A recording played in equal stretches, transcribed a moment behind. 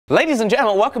Ladies and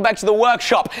gentlemen, welcome back to the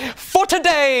workshop for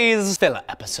today's filler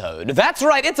episode. That's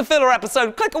right, it's a filler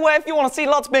episode. Click away if you want to see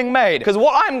lots being made. Because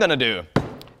what I'm gonna do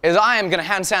is I am gonna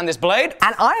hand sand this blade,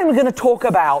 and I am gonna talk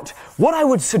about what I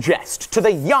would suggest to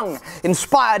the young,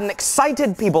 inspired, and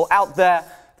excited people out there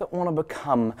that want to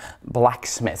become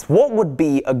blacksmiths. What would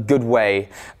be a good way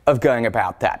of going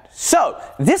about that? So,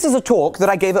 this is a talk that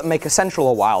I gave at Maker Central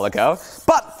a while ago,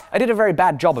 but I did a very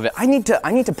bad job of it. I need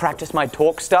to practice my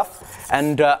talk stuff,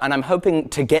 and I'm hoping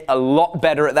to get a lot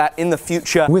better at that in the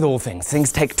future. With all things,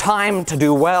 things take time to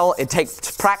do well, it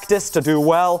takes practice to do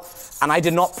well, and I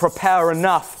did not prepare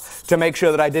enough to make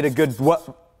sure that I did a good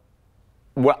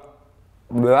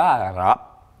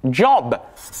job.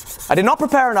 I did not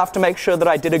prepare enough to make sure that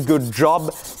I did a good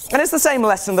job. And it's the same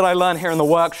lesson that I learned here in the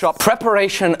workshop.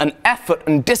 Preparation and effort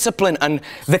and discipline and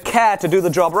the care to do the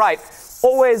job right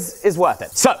always is worth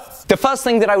it. So, the first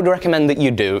thing that I would recommend that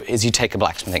you do is you take a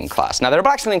blacksmithing class. Now, there are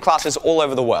blacksmithing classes all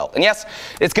over the world. And yes,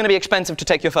 it's going to be expensive to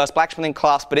take your first blacksmithing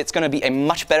class, but it's going to be a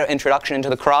much better introduction into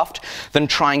the craft than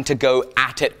trying to go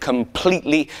at it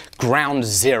completely ground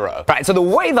zero. Right, so the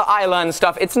way that I learn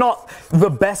stuff, it's not the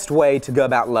best way to go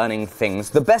about learning things.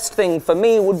 The best thing for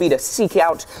me would be to seek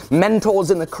out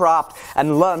mentors in the craft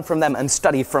and learn from them and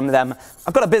study from them.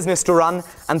 I've got a business to run,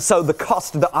 and so the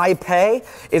cost that I pay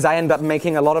is I end up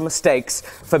making a lot of mistakes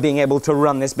for being able to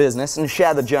run this business and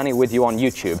share the journey with you on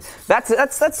YouTube.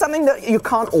 That's something that you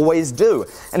can't always do.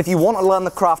 And if you want to learn the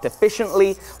craft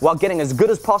efficiently while getting as good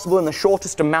as possible in the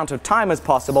shortest amount of time as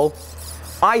possible,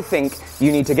 I think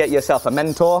you need to get yourself a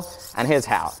mentor, and here's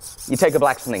how. You take a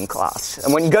blacksmithing class.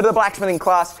 And when you go to the blacksmithing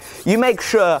class, you make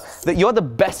sure that you're the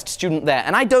best student there.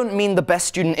 And I don't mean the best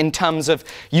student in terms of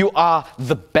you are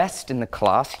the best in the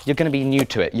class. You're going to be new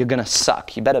to it. You're going to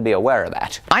suck. You better be aware of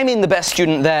that. I mean the best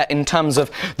student there in terms of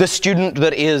the student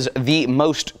that is the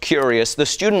most curious, the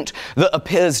student that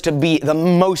appears to be the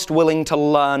most willing to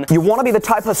learn. You want to be the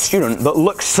type of student that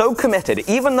looks so committed,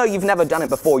 even though you've never done it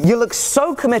before. You look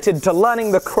so committed to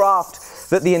learning the craft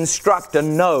that the instructor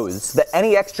knows that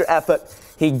any extra effort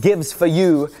he gives for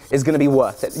you is going to be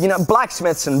worth it. You know,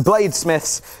 blacksmiths and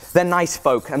bladesmiths, they're nice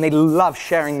folk and they love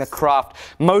sharing the craft.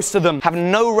 Most of them have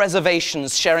no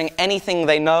reservations sharing anything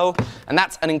they know, and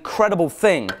that's an incredible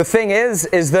thing. The thing is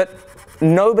that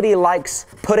nobody likes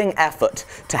putting effort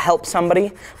to help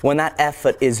somebody when that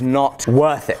effort is not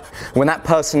worth it. When that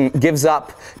person gives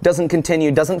up, doesn't continue,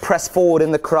 doesn't press forward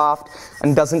in the craft,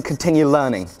 and doesn't continue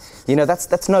learning. You know,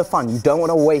 that's no fun. You don't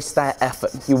want to waste that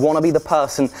effort. You want to be the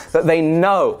person that they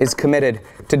know is committed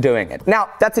to doing it. Now,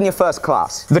 that's in your first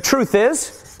class. The truth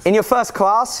is, in your first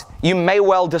class, you may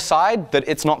well decide that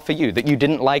it's not for you, that you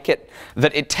didn't like it,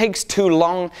 that it takes too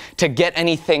long to get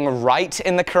anything right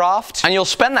in the craft, and you'll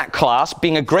spend that class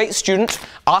being a great student,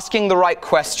 asking the right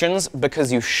questions,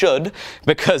 because you should,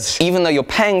 because even though you're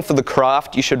paying for the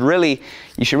craft, you should really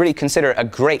consider it a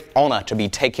great honor to be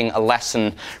taking a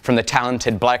lesson from the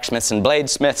talented blacksmiths and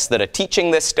bladesmiths that are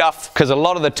teaching this stuff, because a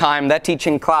lot of the time they're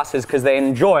teaching classes because they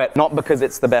enjoy it, not because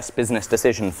it's the best business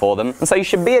decision for them. And so you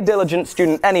should be a diligent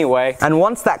student anyway, and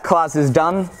once that class is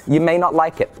done, you may not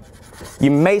like it. You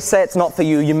may say it's not for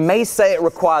you, you may say it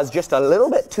requires just a little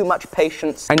bit too much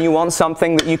patience, and you want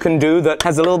something that you can do that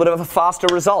has a little bit of a faster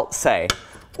result, say.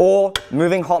 Or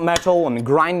moving hot metal and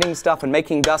grinding stuff and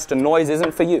making dust and noise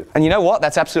isn't for you. And you know what?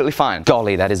 That's absolutely fine.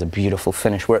 Golly, that is a beautiful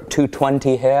finish. We're at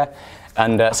 220 here.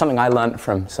 And something I learned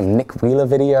from some Nick Wheeler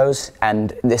videos,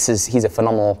 and he's a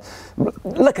phenomenal,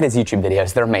 look at his YouTube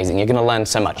videos, they're amazing. You're going to learn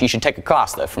so much. You should take a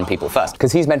class though from people first,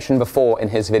 because he's mentioned before in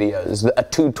his videos that a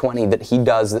 220 that he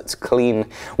does that's clean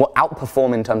will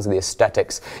outperform in terms of the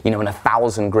aesthetics, you know, in a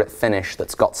 1000 grit finish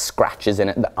that's got scratches in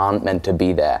it that aren't meant to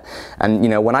be there. And you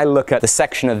know, when I look at the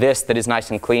section of this that is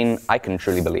nice and clean, I can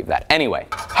truly believe that. Anyway,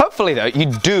 hopefully though, you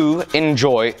do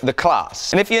enjoy the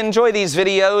class. And if you enjoy these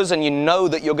videos and you know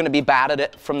that you're going to be bad at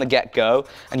it from the get-go,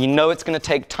 and you know it's going to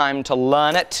take time to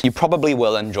learn it, you probably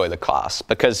will enjoy the class,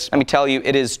 because let me tell you,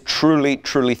 it is truly,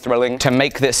 truly thrilling to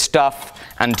make this stuff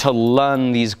and to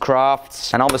learn these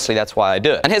crafts, and obviously that's why I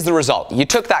do it. And here's the result. You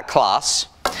took that class,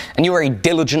 and you were a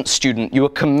diligent student. You were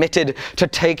committed to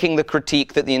taking the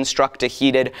critique that the instructor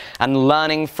heeded and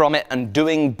learning from it and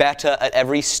doing better at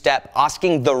every step,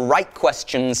 asking the right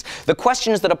questions, the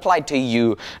questions that applied to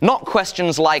you, not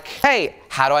questions like, hey,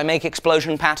 how do I make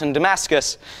explosion pattern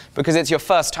Damascus? Because it's your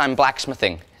first time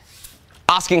blacksmithing.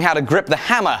 Asking how to grip the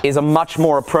hammer is a much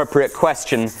more appropriate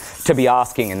question to be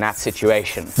asking in that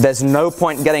situation. There's no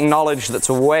point getting knowledge that's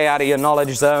way out of your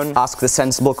knowledge zone. Ask the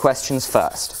sensible questions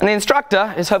first. And the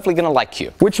instructor is hopefully going to like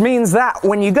you. Which means that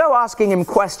when you go asking him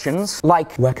questions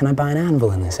like, where can I buy an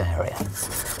anvil in this area?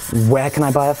 Where can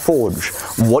I buy a forge?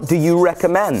 What do you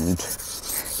recommend?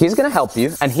 He's going to help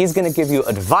you, and he's going to give you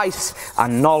advice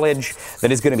and knowledge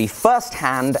that is going to be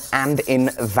first-hand and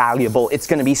invaluable. It's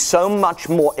going to be so much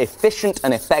more efficient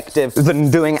and effective than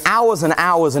doing hours and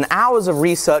hours and hours of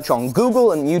research on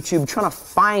Google and YouTube trying to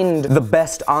find the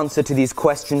best answer to these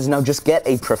questions. No, just get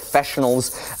a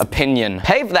professional's opinion.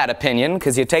 Pay for that opinion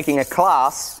because you're taking a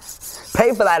class.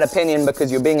 Pay for that opinion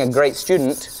because you're being a great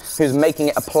student who's making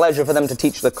it a pleasure for them to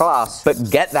teach the class, but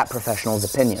get that professional's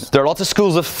opinion. There are lots of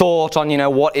schools of thought on,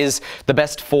 what is the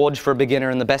best forge for a beginner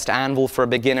and the best anvil for a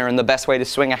beginner and the best way to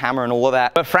swing a hammer and all of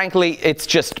that. But frankly, it's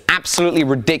just absolutely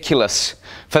ridiculous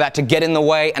for that to get in the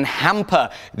way and hamper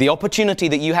the opportunity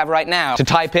that you have right now to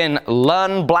type in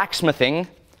 "learn blacksmithing"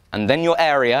 and then your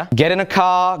area, get in a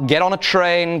car, get on a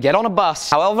train, get on a bus,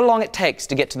 however long it takes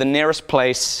to get to the nearest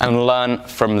place and learn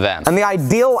from them. And the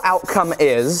ideal outcome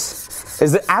is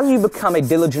that as you become a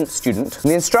diligent student,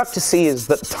 the instructor sees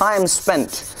that time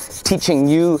spent teaching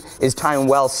you is time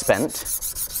well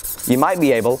spent, you might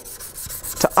be able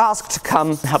to ask to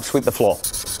come help sweep the floor.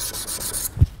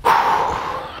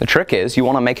 The trick is you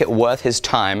want to make it worth his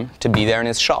time to be there in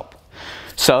his shop.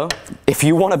 So, if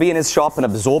you want to be in his shop and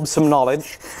absorb some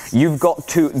knowledge, you've got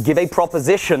to give a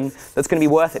proposition that's going to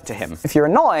be worth it to him. If you're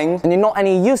annoying and you're not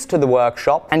any use to the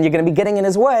workshop and you're going to be getting in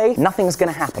his way, nothing's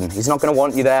going to happen. He's not going to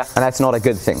want you there, and that's not a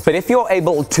good thing. But if you're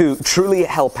able to truly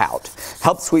help out,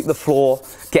 help sweep the floor,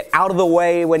 get out of the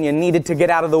way when you're needed to get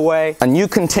out of the way, and you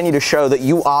continue to show that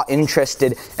you are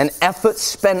interested, and effort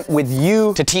spent with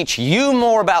you to teach you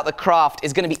more about the craft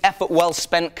is going to be effort well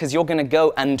spent because you're going to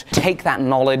go and take that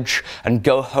knowledge and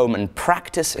go home and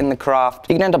practice in the craft.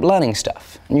 You can end up learning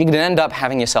stuff, and you can end up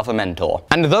having yourself a mentor.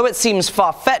 And though it seems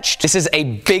far-fetched, this is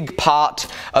a big part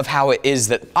of how it is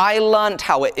that I learned,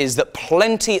 how it is that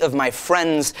plenty of my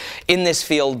friends in this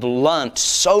field learnt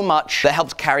so much that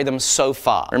helped carry them so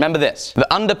far. Remember this, the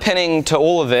underpinning to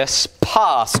all of this,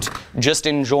 past just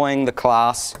enjoying the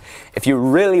class, if you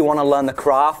really want to learn the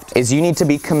craft, is you need to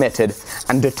be committed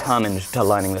and determined to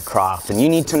learning the craft. And you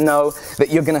need to know that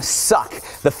you're going to suck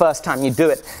the first time you do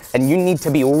it. And you need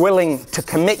to be willing to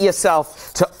commit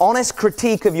yourself to honest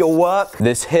critique of your work.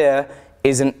 This here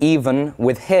isn't even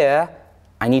with here.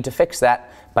 I need to fix that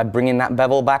by bringing that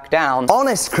bevel back down.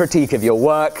 Honest critique of your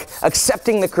work,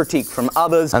 accepting the critique from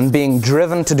others, and being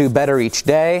driven to do better each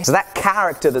day. So that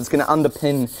character that's going to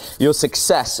underpin your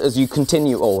success as you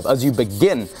continue, or as you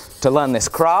begin to learn this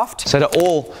craft. So to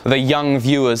all the young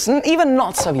viewers, and even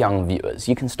not so young viewers,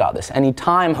 you can start this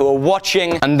anytime, who are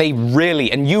watching and they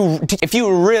really, if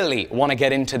you really want to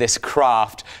get into this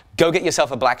craft, go get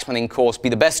yourself a blacksmithing course, be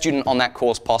the best student on that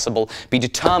course possible, be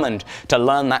determined to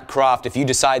learn that craft. If you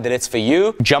decide that it's for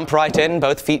you, jump right in,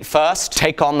 both feet first,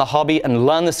 take on the hobby and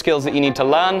learn the skills that you need to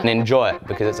learn and enjoy it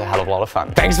because it's a hell of a lot of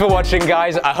fun. Thanks for watching,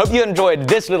 guys. I hope you enjoyed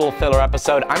this little filler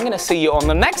episode. I'm going to see you on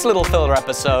the next little filler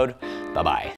episode. Bye-bye.